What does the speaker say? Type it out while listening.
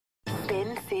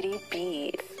Spin City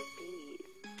Beats.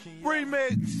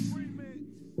 Remix.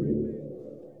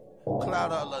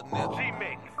 Clout out la nigga.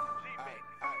 Remix.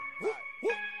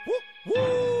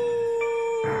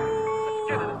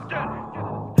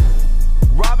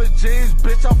 Robin jeans,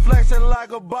 bitch, I'm flexing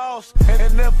like a boss.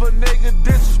 And if a nigga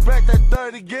disrespect that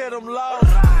 30, get him lost.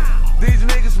 These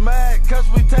niggas mad, cause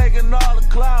we taking all the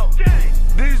clout.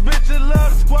 These bitches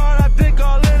love the squad, I dick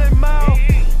all in their mouth.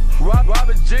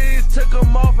 Robin jeans, took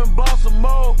them off and bought some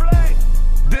more.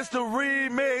 This the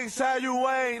remix, how you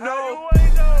ain't know.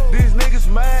 These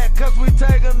niggas mad, cause we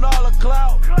taking all the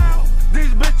clout.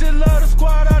 These bitches love the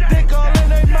squad, I dick all in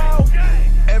their mouth.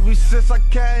 Ever since I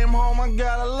came home, I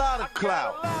got a lot of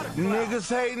clout. Niggas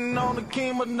hating on the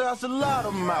king, but that's a lot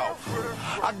of mouth.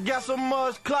 I got so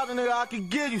much clout, nigga, I can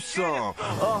give you some.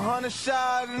 100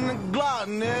 shot in the Glock,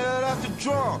 nigga, that's the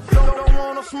drum. Don't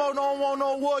want no smoke, don't want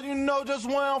no war, you know just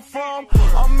where I'm from.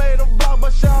 I made a block,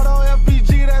 but shout out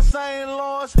FBG, that's St.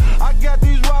 Lawrence. I got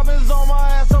these robins on my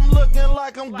ass, I'm looking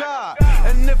like I'm God.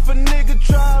 And if a nigga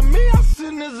try me, I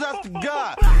send his ass to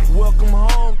God. Welcome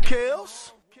home,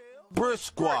 Kills. Brick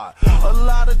squad, a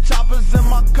lot of choppers in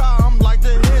my car, I'm like the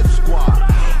hit squad.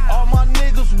 All my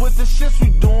niggas with the shits, we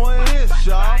doing hits,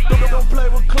 y'all. Don't play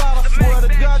with Clout, I swear to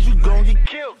God, you gon' get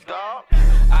killed, dawg.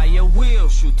 I will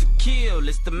shoot to kill,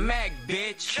 it's the Mac,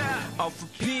 bitch. Off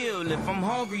a pill, if I'm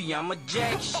hungry, I'ma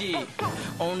jack shit.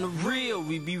 On the real,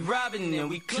 we be robbing and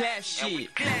we clap shit.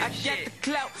 I got the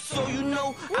clout, so you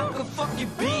know I can fuck your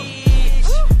bitch.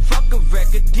 Fuck a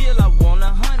record deal, I want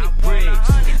 100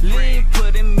 bricks. Lean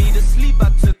putting me to sleep, I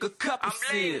took a couple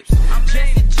sips.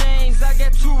 Jesse James, I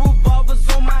got 2 revolvers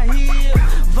on my hip.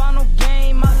 Vinyl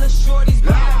game, my little shorties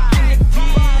back in the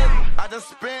dip. I just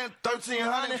spent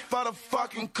 1,300 for the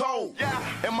fucking coat.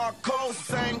 And my coat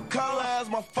same color as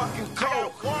my fucking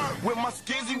coat. With my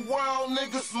skizzy world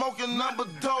niggas smoking number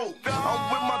dope.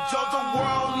 I'm with my JoJo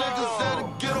world niggas there to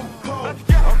get them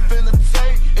poked. I'm finna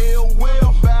take ill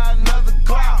will, buy another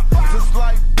clout. Just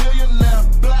like billionaire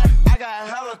black, I got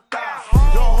hella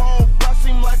thoughts. Your whole block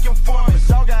seem like informants,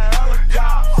 y'all got hella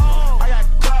cops. I got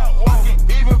clout, I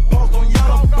can even post on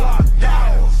Yella block.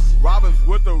 Robins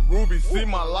with the ruby, see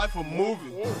my life a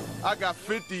movie. I got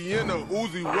 50 in the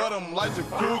Uzi, with them like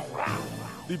jacuzzi.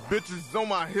 These bitches on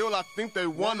my hill, I think they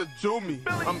wanna do me.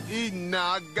 I'm eating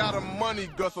now, I got a money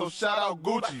gut, so shout out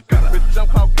Gucci. Bitch, I'm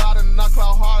Clout God and I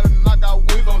Clout hard and I got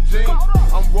wings on jeans.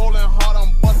 I'm rolling hard,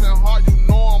 I'm busting hard, you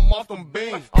know I'm off them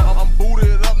beans. I'm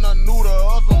booted up, not new to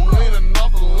us, I'm leaning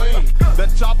off the lean.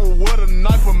 That chopper with a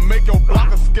knife will make your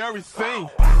block a scary scene.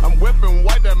 I'm whipping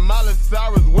white, that Miley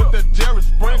Cyrus with that Jerry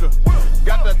Springer.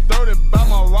 Got that 30 by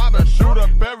my Robin, shoot up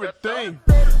everything.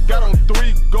 Got on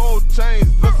 3 gold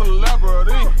chains, the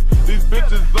celebrity. These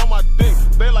bitches on my dick,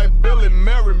 they like Billy,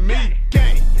 marry me,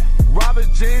 gang. Robin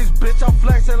jeans, bitch, I'm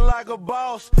flexing like a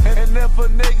boss. And if a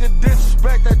nigga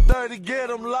disrespect that 30, get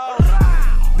him lost.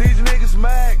 These niggas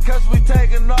mad, cause we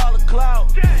taking all the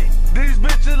clout. These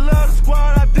bitches love the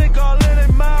squad, I dick all in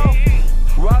their mouth.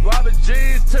 Robin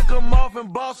jeans, took them off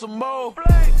and bought some more.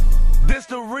 This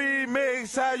the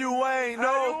remix, how you ain't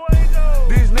know.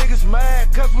 These niggas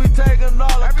mad, cause we taking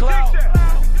all the clout.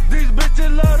 These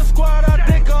bitches love the squad, I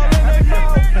dick all in their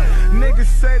mouth. Niggas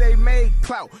say they made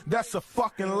clout, that's a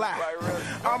fucking lie.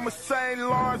 I'm a St.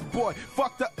 Lawrence boy,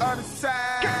 fuck the other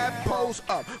side. Pose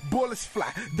up, bullets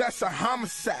fly, that's a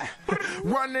homicide.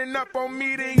 Running up on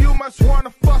me, then you must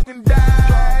wanna fucking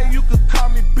die. You could call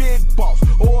me Big Boss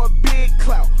or a Big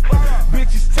Clout.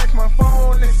 Bitches text my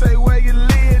phone and say where you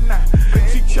live now.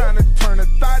 She tryna turn the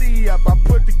thotty up, I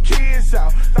put the kids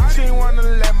out. She ain't wanna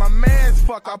let my mans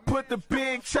fuck, I put the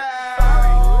big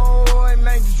child. Oh, and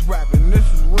ain't just rapping,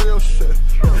 this is real shit.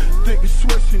 Think it's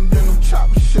switching, then them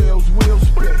chopper shells will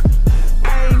spit.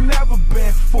 I ain't never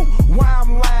been fooled, why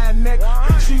I'm lying,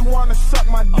 nigga? She wanna suck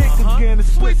my dick again to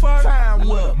switch time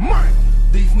with her.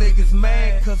 These niggas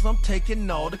mad cause I'm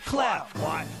taking all the clout.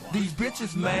 These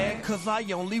bitches mad cause I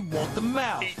only want the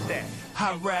mouth.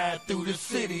 I ride through the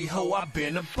city, ho, I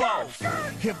been a boss.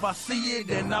 If I see it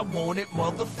and I want it,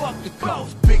 motherfuck the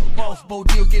cost. Big boss, Bo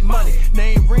deal, get money.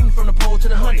 Name ring from the pole to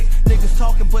the hundreds. Niggas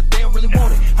talking but they don't really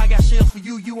want it. I got shells for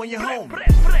you, you and your homie.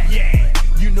 Yeah,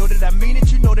 you know that I mean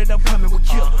it, you know that I'm coming with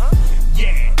killers.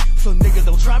 Yeah, so niggas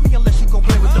don't try me unless you gon'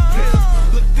 play with the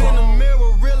pill. Looked in the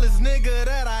mirror, realest nigga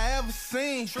that I ever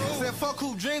seen. Said fuck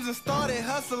who dreams and started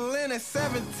hustling at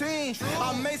 17.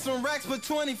 I made some racks with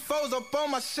 24s up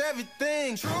on my Chevy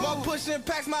thing. While pushing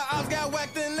packs, my ops got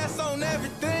whacked and that's on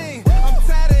everything. I'm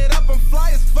tatted up and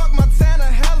fly as fuck, my tanner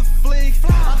hella fleek.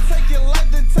 I take your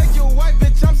life, then take your wife,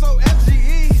 bitch, I'm so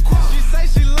FGE. She say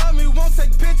she love me, won't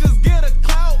take pictures, get a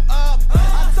clout up.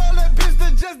 I told that bitch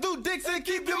to just do dicks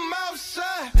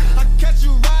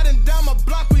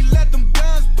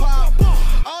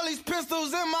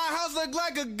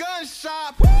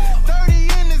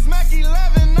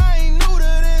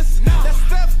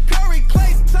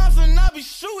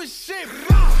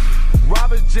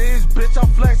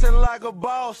like a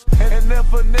boss. And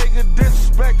if a nigga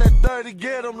disrespect that 30,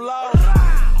 get him lost.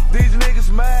 These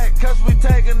niggas mad cause we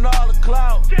taking all the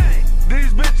clout.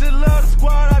 These bitches love the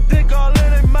squad, I dick all in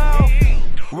their mouth.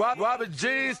 Robert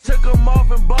G's took them off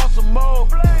and bought some more.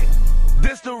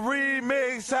 This the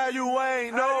remix, how you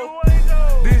ain't know?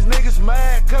 These niggas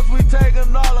mad cause we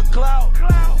taking all the clout.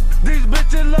 These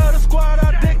bitches love the squad,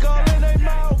 I dick all in their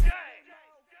mouth.